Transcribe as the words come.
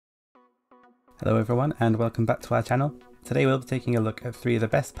Hello everyone and welcome back to our channel. Today we'll be taking a look at 3 of the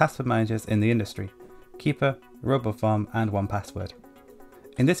best password managers in the industry: Keeper, RoboForm and 1Password.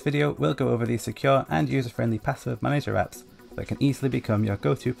 In this video we'll go over these secure and user-friendly password manager apps that can easily become your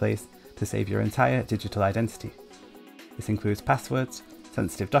go-to place to save your entire digital identity. This includes passwords,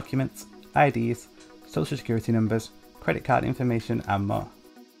 sensitive documents, IDs, social security numbers, credit card information and more.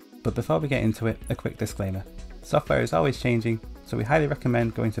 But before we get into it, a quick disclaimer. Software is always changing, so we highly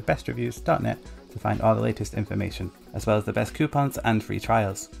recommend going to bestreviews.net to find all the latest information, as well as the best coupons and free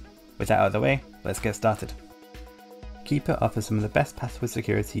trials. With that out of the way, let's get started. Keeper offers some of the best password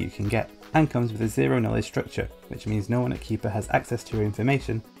security you can get, and comes with a zero-knowledge structure, which means no one at Keeper has access to your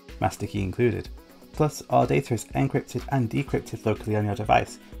information, master key included. Plus, all data is encrypted and decrypted locally on your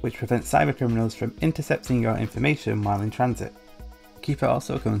device, which prevents cybercriminals from intercepting your information while in transit. Keeper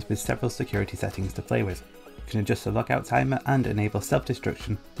also comes with several security settings to play with. You can adjust the lockout timer and enable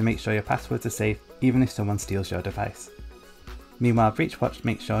self-destruction to make sure your passwords are safe even if someone steals your device. Meanwhile, BreachWatch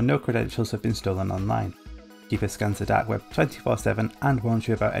makes sure no credentials have been stolen online. Keeper scans the dark web 24/7 and warns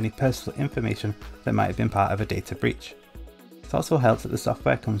you about any personal information that might have been part of a data breach. It also helps that the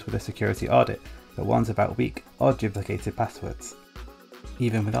software comes with a security audit that warns about weak or duplicated passwords.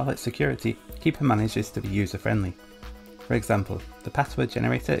 Even with all its security, Keeper manages to be user-friendly. For example, the password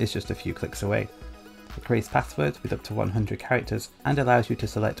generator is just a few clicks away. It creates passwords with up to 100 characters and allows you to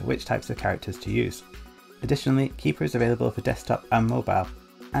select which types of characters to use. Additionally, Keeper is available for desktop and mobile,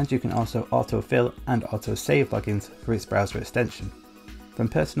 and you can also autofill and auto-save logins for its browser extension. From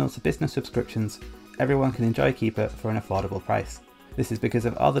personal to business subscriptions, everyone can enjoy Keeper for an affordable price. This is because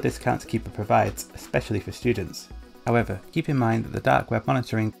of all the discounts Keeper provides, especially for students. However, keep in mind that the dark web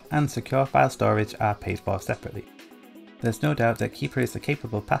monitoring and secure file storage are paid for separately. There's no doubt that Keeper is a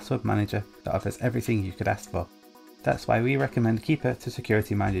capable password manager that offers everything you could ask for. That's why we recommend Keeper to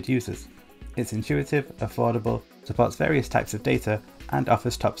security-minded users. It's intuitive, affordable, supports various types of data, and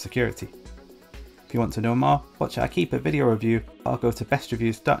offers top security. If you want to know more, watch our Keeper video review or go to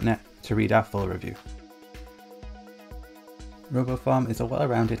bestreviews.net to read our full review. RoboForm is a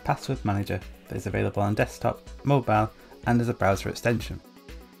well-rounded password manager that is available on desktop, mobile, and as a browser extension.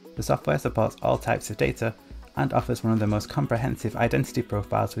 The software supports all types of data and offers one of the most comprehensive identity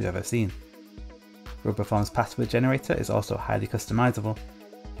profiles we've ever seen. RoboForm's password generator is also highly customizable.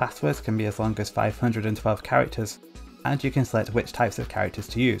 Passwords can be as long as 512 characters, and you can select which types of characters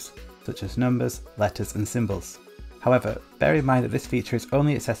to use, such as numbers, letters and symbols. However, bear in mind that this feature is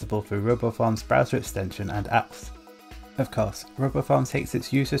only accessible through RoboForm's browser extension and apps. Of course, RoboForm takes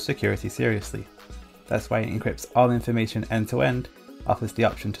its users' security seriously. That's why it encrypts all information end-to-end, offers the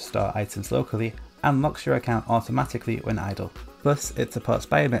option to store items locally, and locks your account automatically when idle. Plus, it supports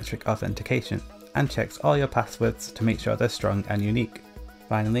biometric authentication and checks all your passwords to make sure they're strong and unique.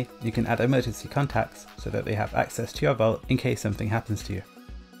 Finally, you can add emergency contacts so that they have access to your vault in case something happens to you.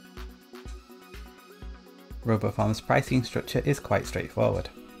 RoboForm's pricing structure is quite straightforward.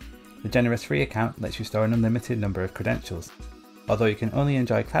 The generous free account lets you store an unlimited number of credentials, although you can only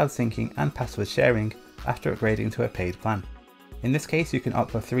enjoy cloud syncing and password sharing after upgrading to a paid plan. In this case, you can opt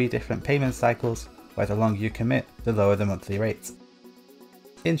for 3 different payment cycles, where the longer you commit, the lower the monthly rates.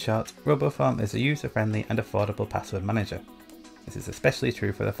 In short, RoboForm is a user-friendly and affordable password manager. This is especially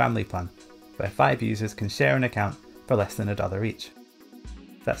true for the family plan, where 5 users can share an account for less than $1 each.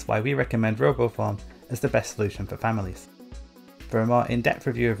 That's why we recommend RoboForm as the best solution for families. For a more in-depth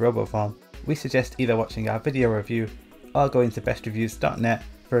review of RoboForm, we suggest either watching our video review or going to bestreviews.net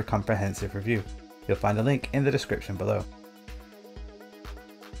for a comprehensive review. You'll find a link in the description below.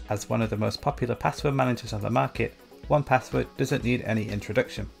 As one of the most popular password managers on the market, 1Password doesn't need any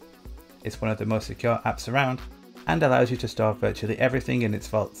introduction. It's one of the most secure apps around and allows you to store virtually everything in its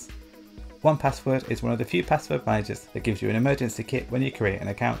vaults. 1Password is one of the few password managers that gives you an emergency kit when you create an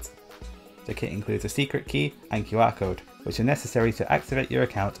account. The kit includes a secret key and QR code, which are necessary to activate your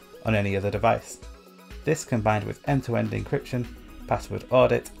account on any other device. This, combined with end-to-end encryption, password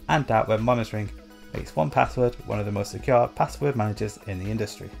audit, and dark web monitoring, makes 1Password one of the most secure password managers in the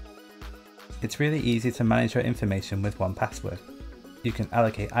industry. It's really easy to manage your information with 1Password. You can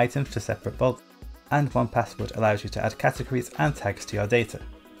allocate items to separate vaults, and 1Password allows you to add categories and tags to your data.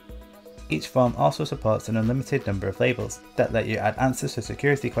 Each form also supports an unlimited number of labels that let you add answers to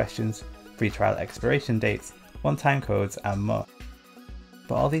security questions, free trial expiration dates, one-time codes and more.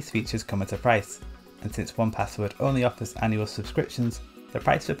 But all these features come at a price, and since 1Password only offers annual subscriptions, the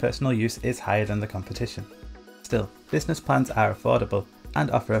price for personal use is higher than the competition. Still, business plans are affordable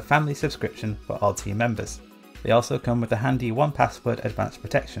and offer a family subscription for all team members. They also come with a handy 1Password advanced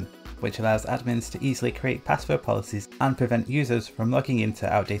protection, which allows admins to easily create password policies and prevent users from logging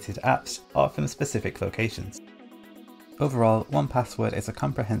into outdated apps or from specific locations. Overall, 1Password is a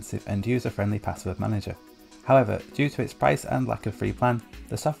comprehensive and user-friendly password manager. However, due to its price and lack of free plan,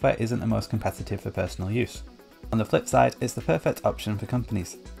 the software isn't the most competitive for personal use. On the flip side, it's the perfect option for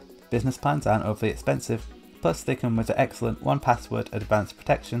companies. Business plans aren't overly expensive, plus they come with the excellent 1Password advanced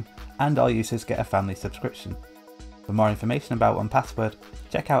protection, and all users get a family subscription. For more information about 1Password,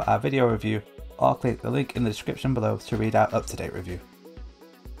 check out our video review or click the link in the description below to read our up-to-date review.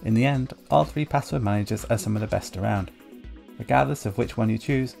 In the end, all 3 password managers are some of the best around. Regardless of which one you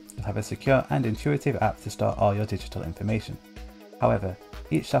choose, you'll have a secure and intuitive app to store all your digital information. However,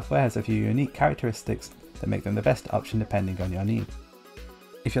 each software has a few unique characteristics that make them the best option depending on your need.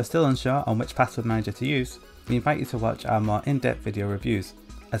 If you're still unsure on which password manager to use, we invite you to watch our more in-depth video reviews,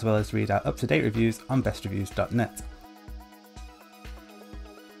 as well as read our up-to-date reviews on bestreviews.net.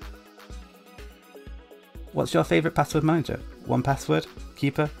 What's your favourite password manager? 1Password,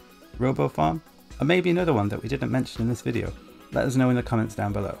 Keeper, RoboForm, or maybe another one that we didn't mention in this video? Let us know in the comments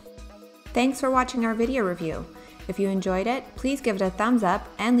down below. Thanks for watching our video review. If you enjoyed it, please give it a thumbs up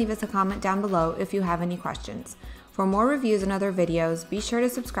and leave us a comment down below if you have any questions. For more reviews and other videos, be sure to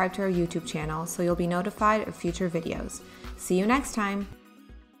subscribe to our YouTube channel so you'll be notified of future videos. See you next time!